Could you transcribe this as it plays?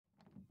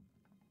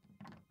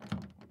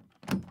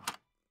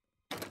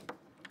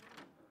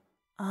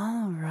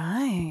All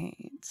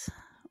right.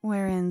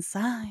 We're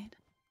inside.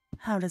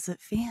 How does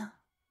it feel?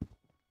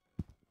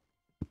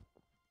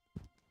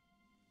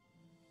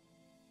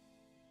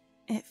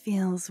 It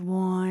feels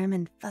warm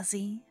and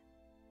fuzzy.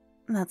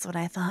 That's what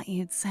I thought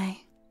you'd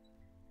say.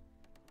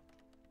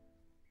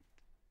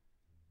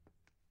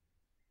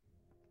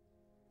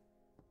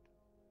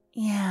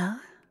 Yeah,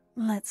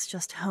 let's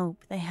just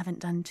hope they haven't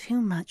done too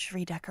much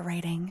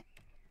redecorating.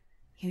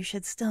 You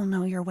should still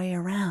know your way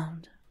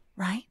around,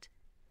 right?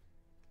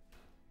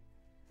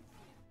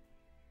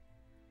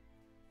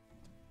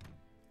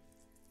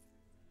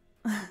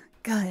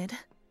 Good.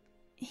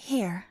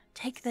 Here,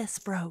 take this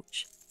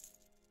brooch.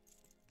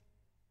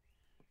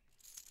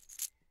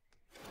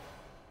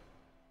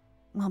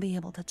 We'll be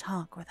able to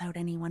talk without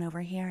anyone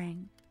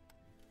overhearing.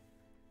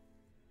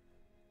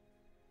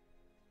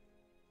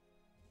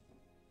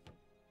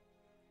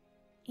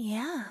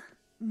 Yeah,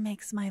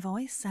 makes my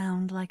voice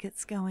sound like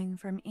it's going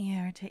from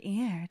ear to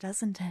ear,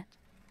 doesn't it?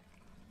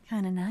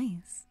 Kinda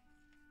nice.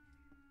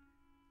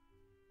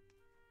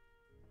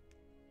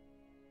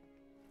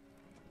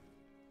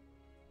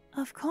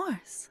 Of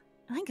course,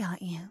 I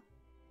got you.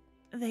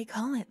 They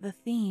call it the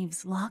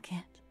Thieves'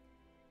 Locket.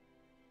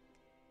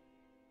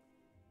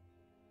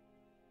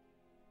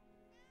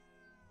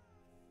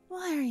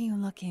 Why are you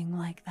looking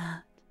like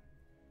that?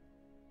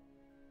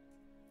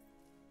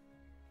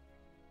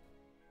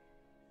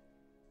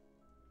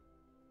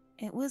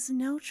 It was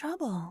no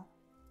trouble.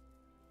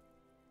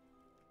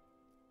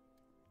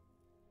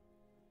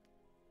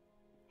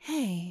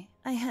 Hey,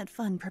 I had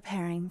fun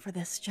preparing for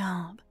this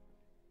job.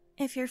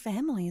 If your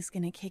family's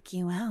gonna kick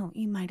you out,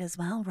 you might as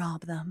well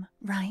rob them,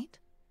 right?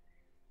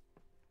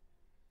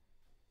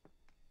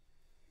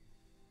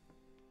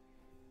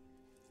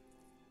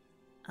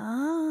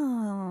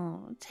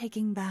 Oh,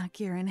 taking back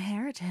your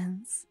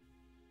inheritance.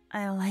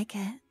 I like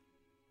it.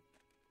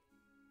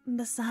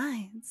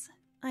 Besides,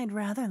 I'd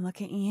rather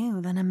look at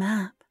you than a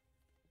map.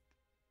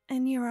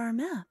 And you're our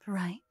map,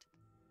 right?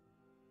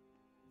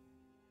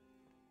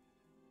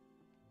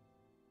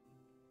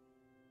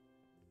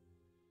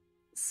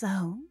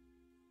 So,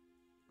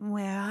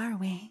 where are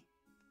we?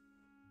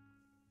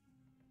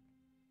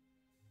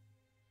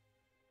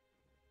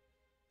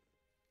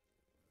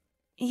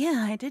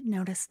 Yeah, I did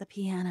notice the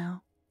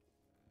piano.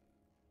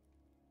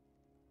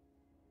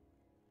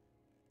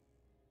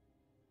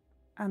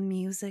 A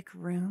music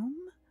room?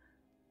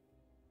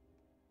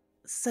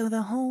 So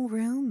the whole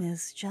room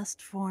is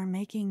just for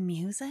making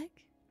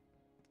music?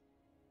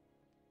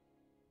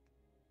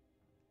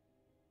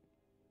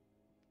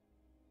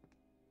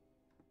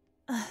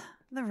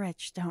 The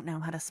rich don't know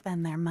how to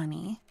spend their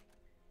money.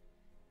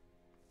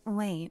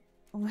 Wait,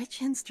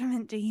 which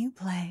instrument do you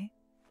play?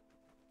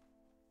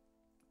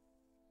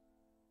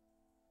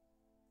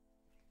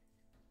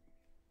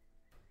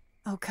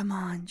 Oh, come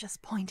on,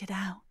 just point it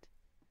out.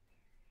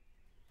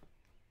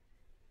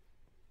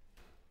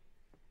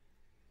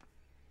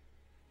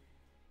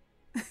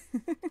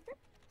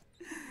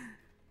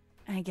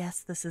 I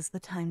guess this is the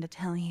time to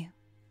tell you.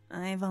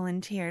 I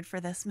volunteered for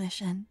this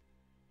mission.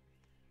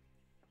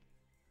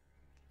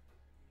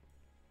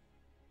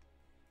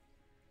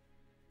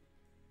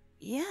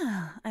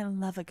 Yeah, I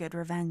love a good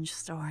revenge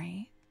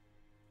story.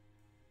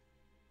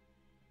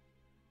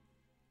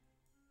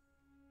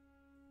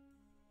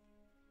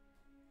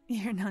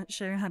 You're not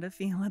sure how to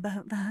feel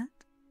about that?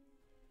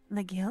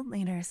 The guild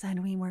leader said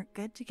we work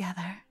good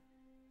together.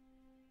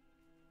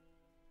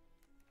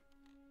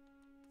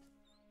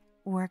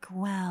 Work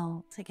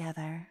well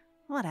together,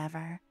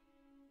 whatever.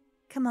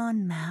 Come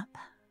on, map.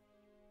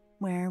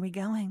 Where are we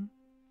going?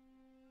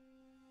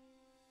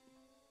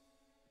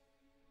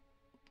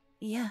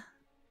 Yeah,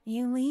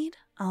 you lead,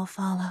 I'll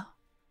follow.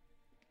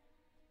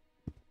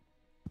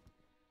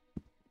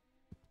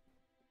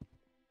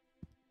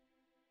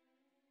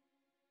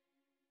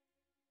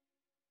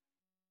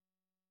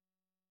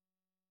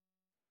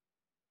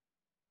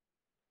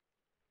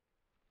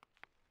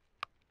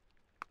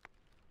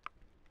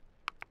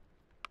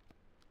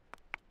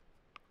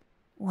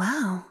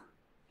 Wow,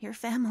 your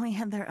family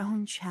had their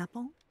own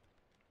chapel?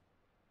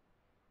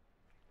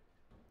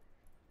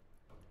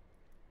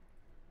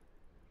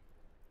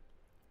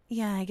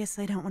 Yeah, I guess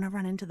they don't want to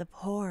run into the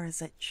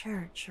pores at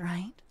church,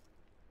 right?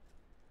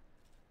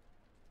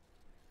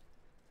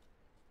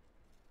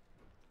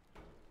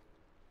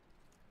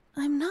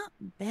 I'm not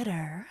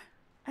bitter.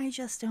 I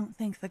just don't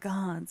think the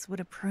gods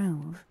would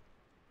approve.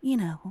 You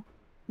know,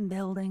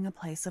 building a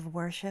place of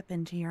worship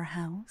into your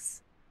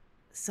house,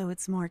 so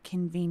it's more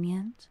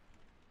convenient.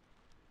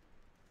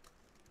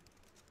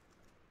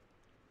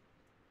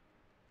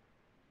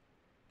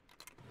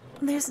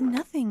 There's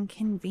nothing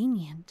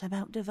convenient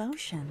about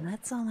devotion,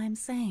 that's all I'm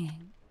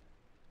saying.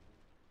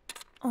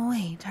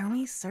 Wait, are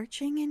we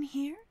searching in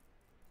here?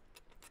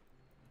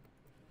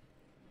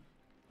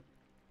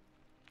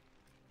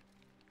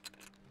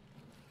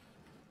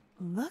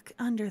 Look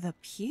under the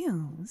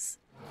pews.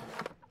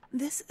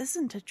 This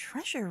isn't a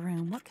treasure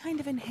room. What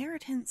kind of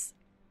inheritance?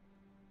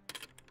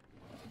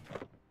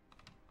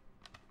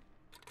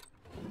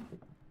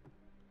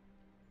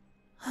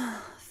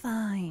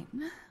 Fine.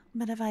 Right.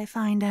 But if I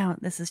find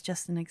out this is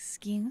just an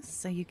excuse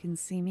so you can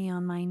see me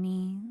on my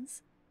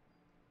knees,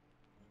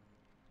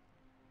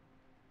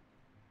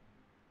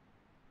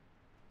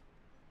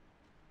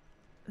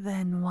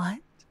 then what?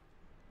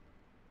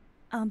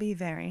 I'll be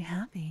very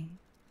happy.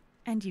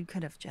 And you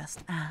could have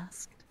just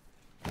asked.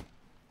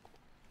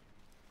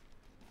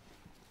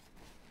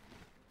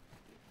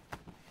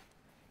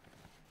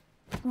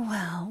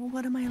 Well,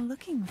 what am I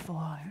looking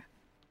for?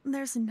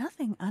 There's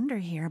nothing under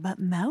here but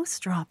mouse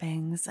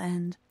droppings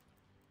and...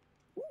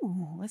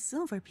 Ooh, a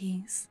silver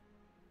piece.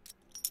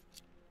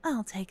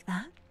 I'll take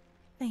that.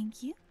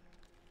 Thank you.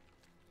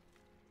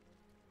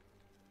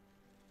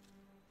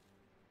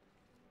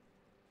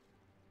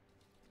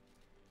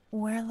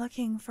 We're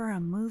looking for a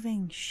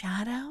moving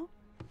shadow?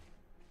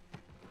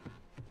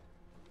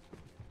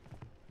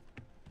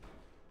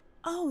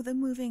 Oh, the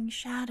moving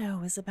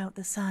shadow is about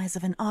the size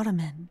of an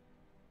ottoman.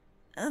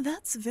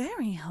 That's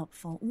very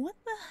helpful. What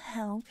the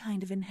hell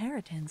kind of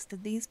inheritance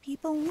did these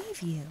people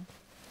leave you?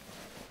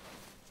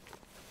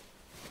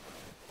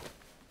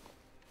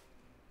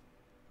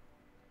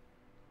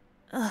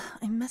 Ugh,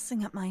 I'm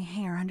messing up my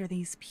hair under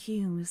these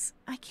pews.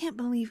 I can't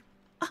believe...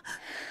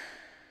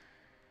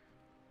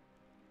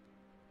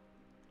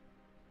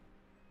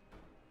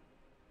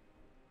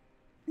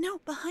 No,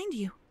 behind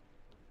you.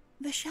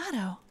 The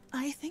shadow.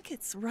 I think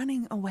it's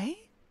running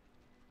away?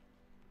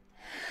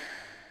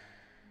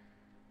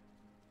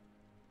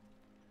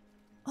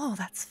 Oh,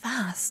 that's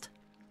fast.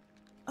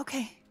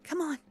 Okay,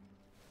 come on.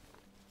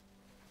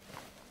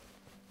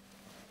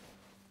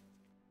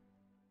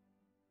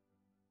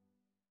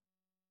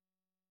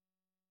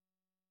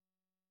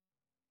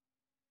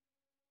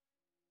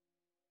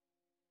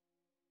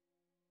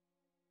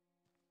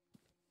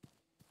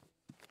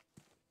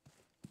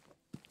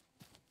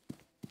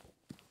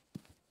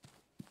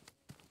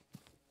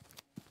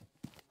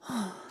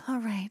 All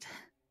right.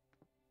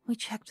 We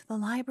checked the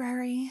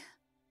library,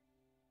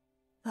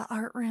 the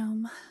art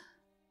room.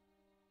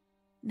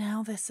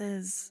 Now this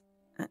is...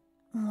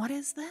 what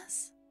is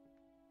this?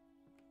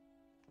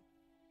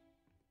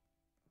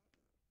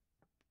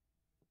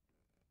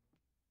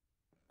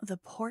 The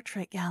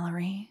portrait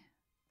gallery.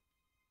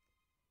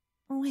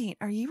 Wait,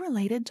 are you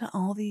related to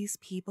all these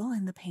people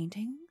in the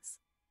paintings?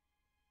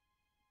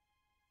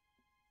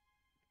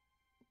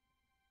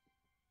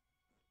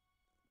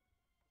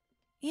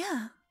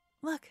 Yeah,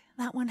 look,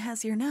 that one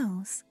has your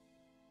nose.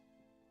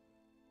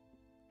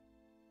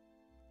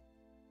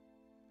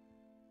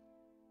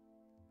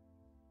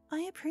 I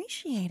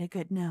appreciate a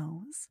good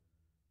nose.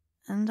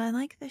 And I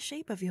like the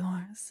shape of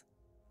yours.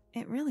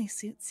 It really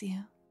suits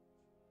you.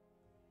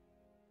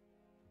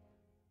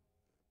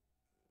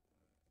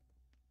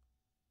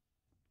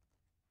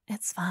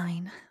 It's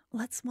fine.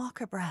 Let's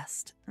walk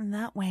abreast.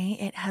 That way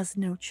it has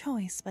no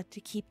choice but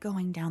to keep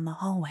going down the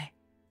hallway.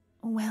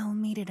 We'll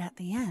meet it at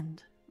the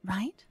end,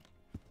 right?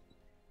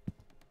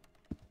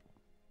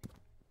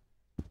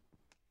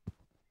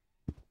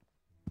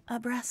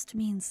 Abreast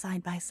means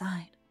side by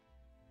side.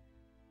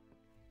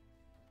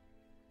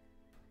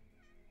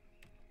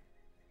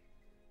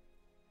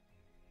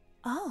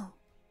 Oh.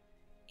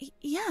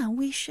 Yeah,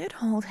 we should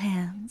hold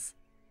hands.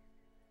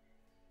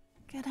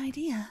 Good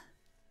idea.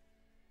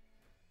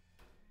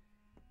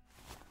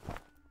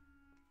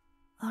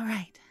 All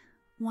right,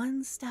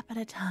 one step at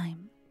a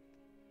time.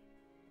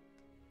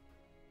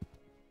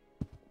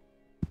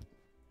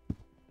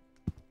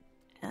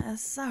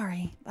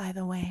 Sorry, by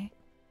the way.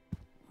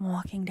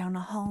 Walking down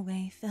a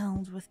hallway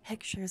filled with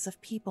pictures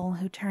of people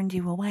who turned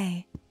you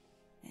away.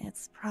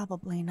 It's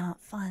probably not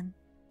fun.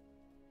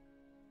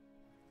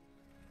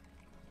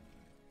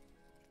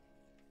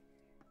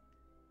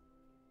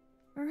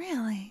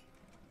 Really?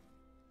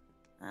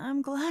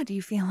 I'm glad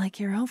you feel like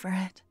you're over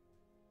it.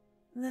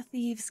 The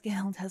Thieves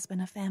Guild has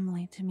been a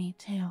family to me,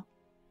 too.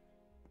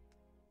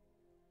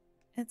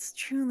 It's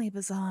truly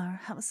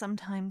bizarre how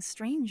sometimes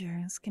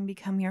strangers can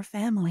become your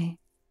family,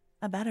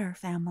 a better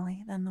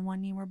family than the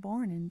one you were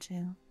born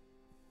into.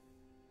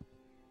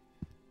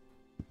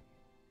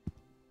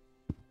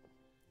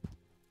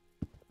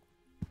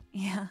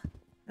 Yeah,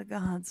 the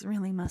gods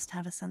really must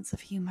have a sense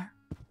of humor.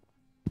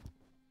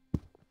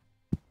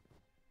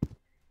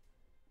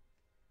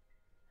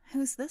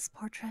 Who's this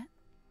portrait?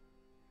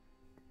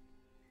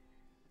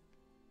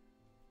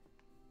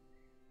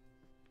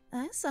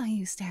 I saw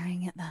you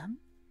staring at them.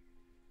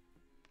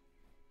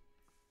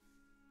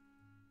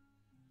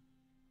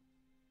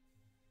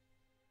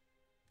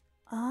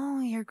 Oh,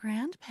 your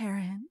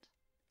grandparent.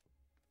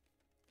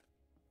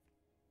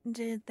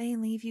 Did they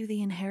leave you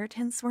the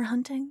inheritance we're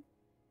hunting?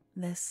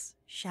 This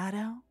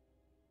shadow?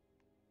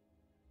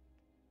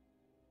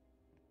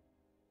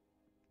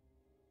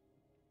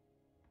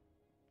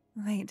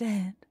 They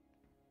did.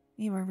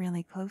 You were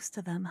really close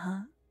to them,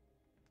 huh?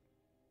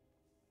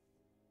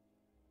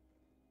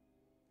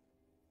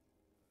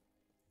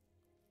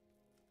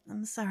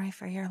 I'm sorry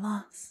for your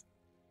loss.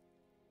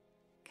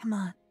 Come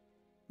on,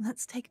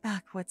 let's take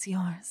back what's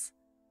yours.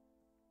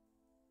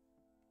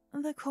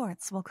 The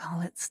courts will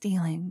call it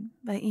stealing,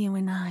 but you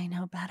and I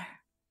know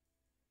better.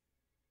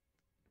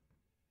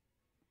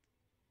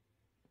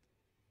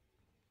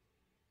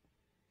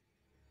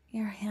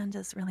 Your hand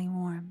is really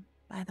warm,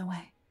 by the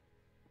way.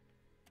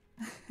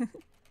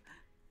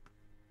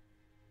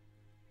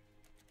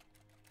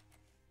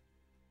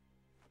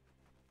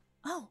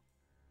 Oh,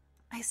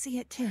 I see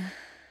it too.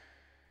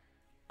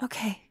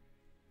 Okay.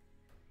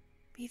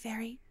 Be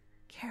very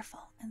careful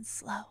and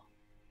slow.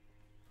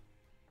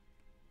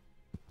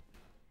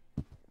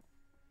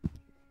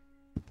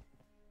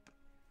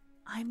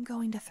 I'm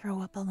going to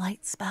throw up a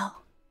light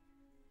spell.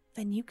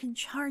 Then you can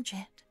charge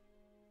it,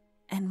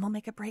 and we'll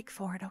make a break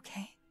for it,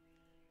 okay?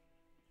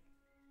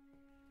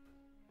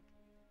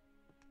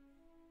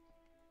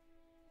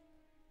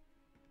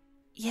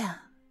 Yeah,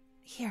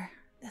 here,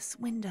 this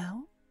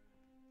window.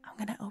 I'm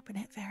gonna open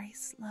it very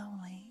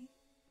slowly.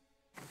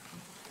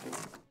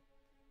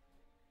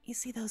 You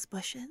see those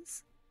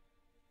bushes?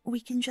 We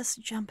can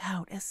just jump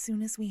out as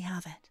soon as we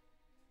have it.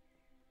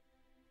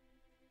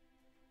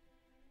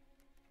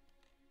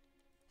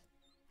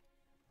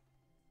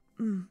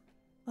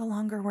 The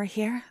longer we're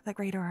here, the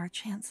greater our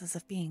chances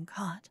of being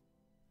caught.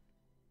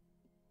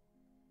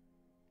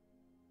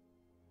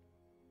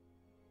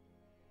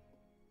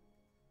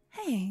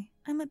 Hey,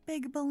 I'm a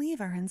big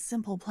believer in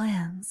simple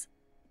plans.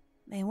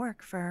 They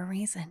work for a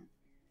reason.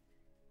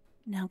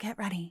 Now get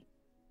ready.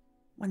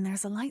 When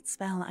there's a light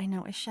spell, I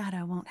know a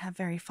shadow won't have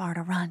very far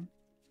to run.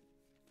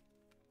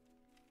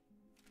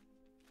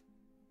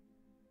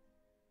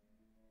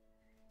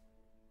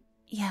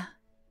 Yeah.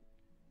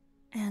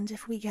 And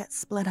if we get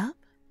split up,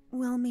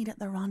 we'll meet at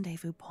the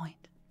rendezvous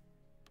point.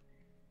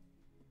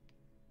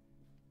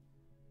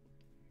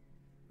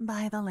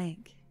 By the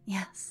lake,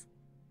 yes.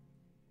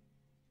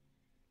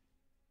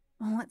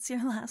 What's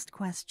your last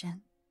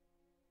question?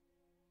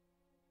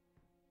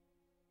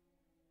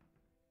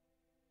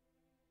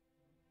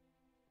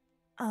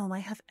 Oh, I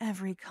have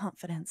every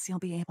confidence you'll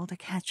be able to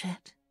catch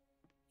it.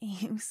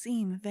 You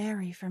seem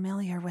very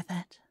familiar with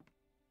it.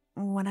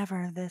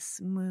 Whatever this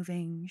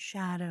moving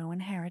shadow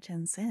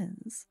inheritance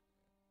is.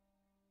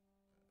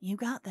 You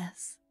got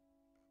this.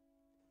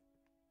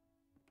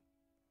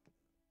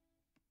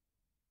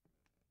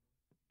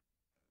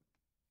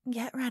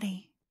 Get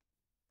ready.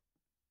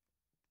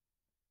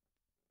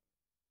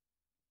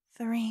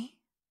 3,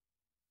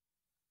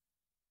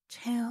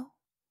 2,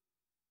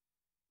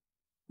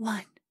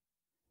 1.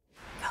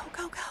 Go,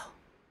 go, go.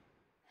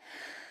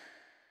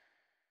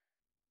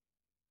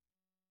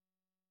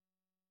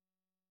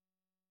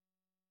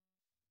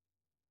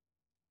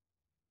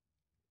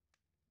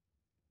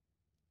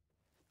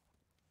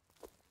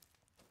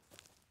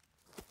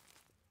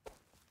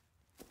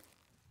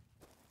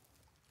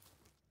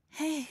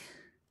 Hey.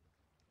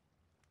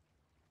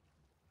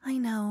 I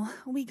know,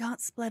 we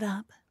got split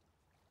up.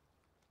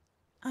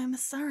 I'm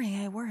sorry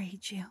I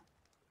worried you.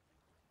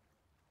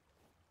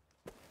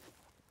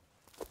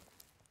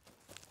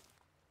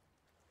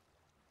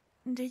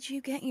 Did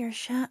you get your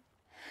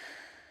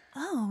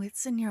Oh,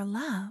 it's in your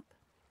lap.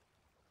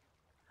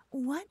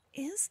 What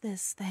is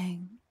this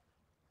thing?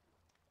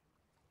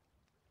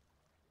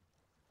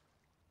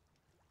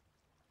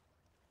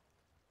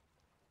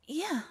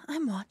 Yeah,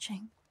 I'm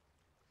watching.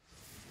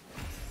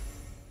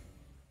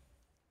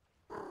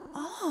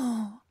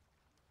 Oh.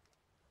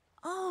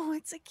 Oh,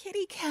 it's a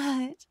kitty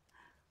cat.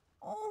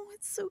 Oh,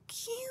 it's so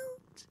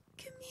cute.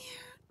 Come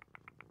here.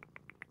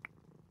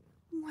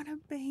 What a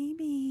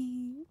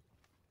baby.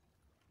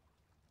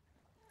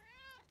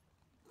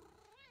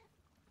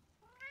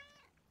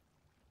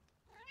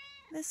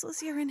 This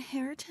was your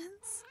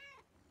inheritance?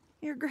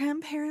 Your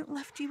grandparent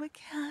left you a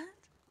cat?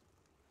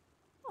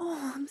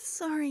 Oh, I'm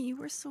sorry you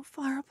were so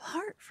far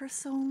apart for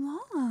so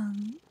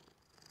long.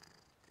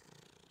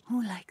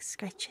 Who likes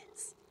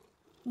scratches?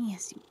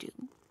 Yes, you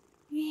do.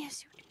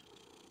 Yes, you do.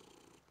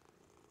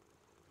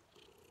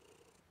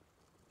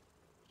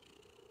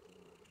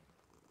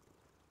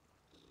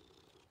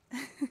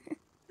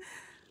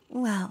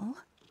 Well,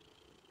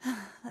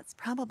 that's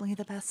probably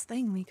the best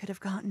thing we could have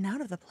gotten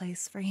out of the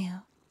place for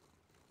you.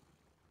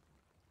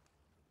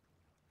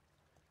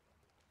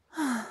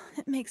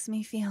 It makes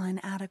me feel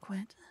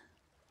inadequate.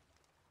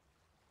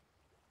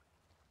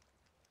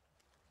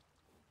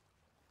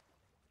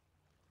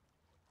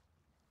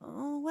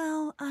 Oh,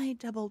 well, I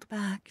doubled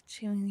back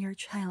to your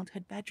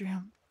childhood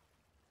bedroom.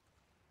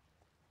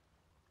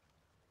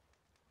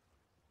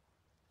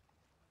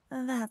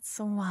 That's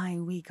why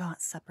we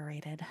got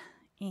separated.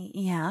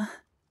 Yeah.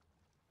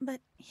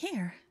 But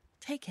here,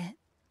 take it.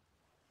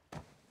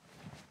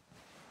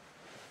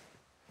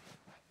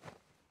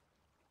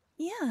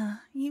 Yeah,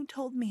 you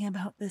told me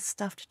about this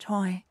stuffed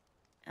toy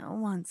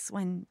once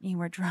when you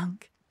were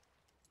drunk.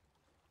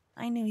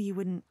 I knew you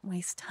wouldn't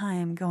waste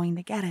time going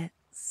to get it,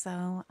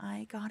 so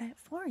I got it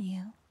for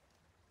you.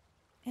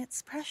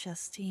 It's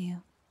precious to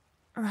you,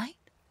 right?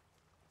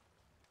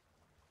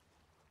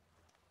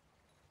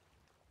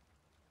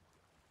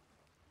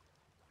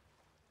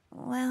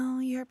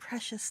 Well, you're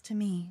precious to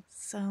me,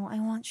 so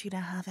I want you to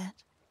have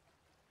it.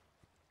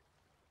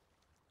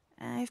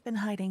 I've been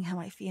hiding how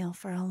I feel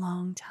for a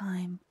long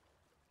time.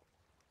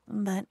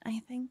 But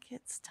I think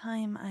it's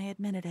time I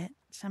admitted it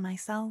to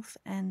myself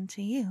and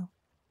to you.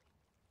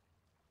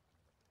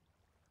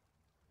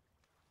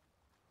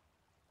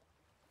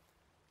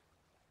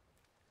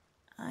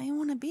 I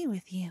want to be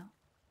with you.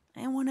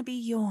 I want to be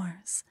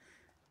yours.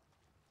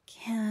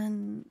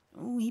 Can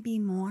we be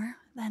more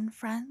than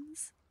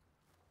friends?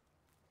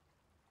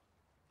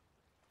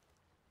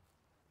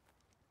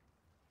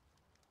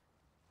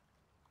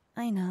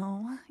 I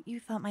know, you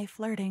thought my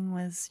flirting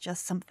was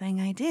just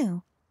something I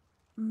do,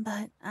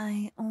 but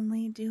I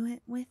only do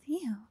it with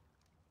you.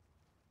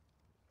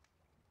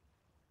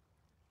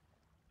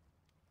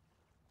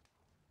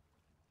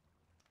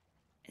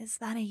 Is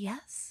that a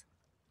yes?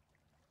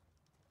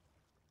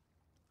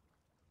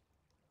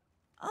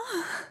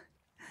 Oh,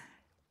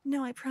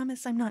 no, I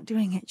promise I'm not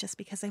doing it just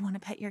because I want to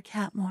pet your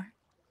cat more.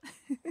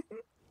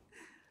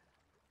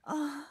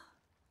 Oh.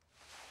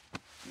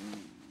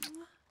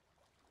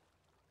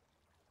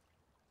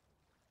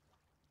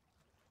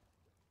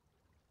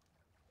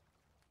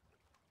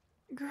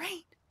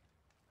 Great.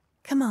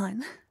 Come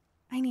on,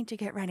 I need to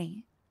get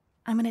ready.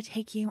 I'm gonna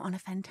take you on a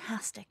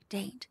fantastic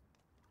date.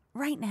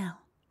 Right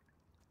now.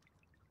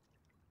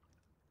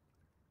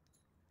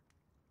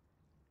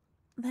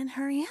 Then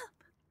hurry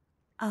up.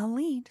 I'll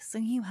lead, so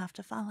you have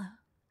to follow.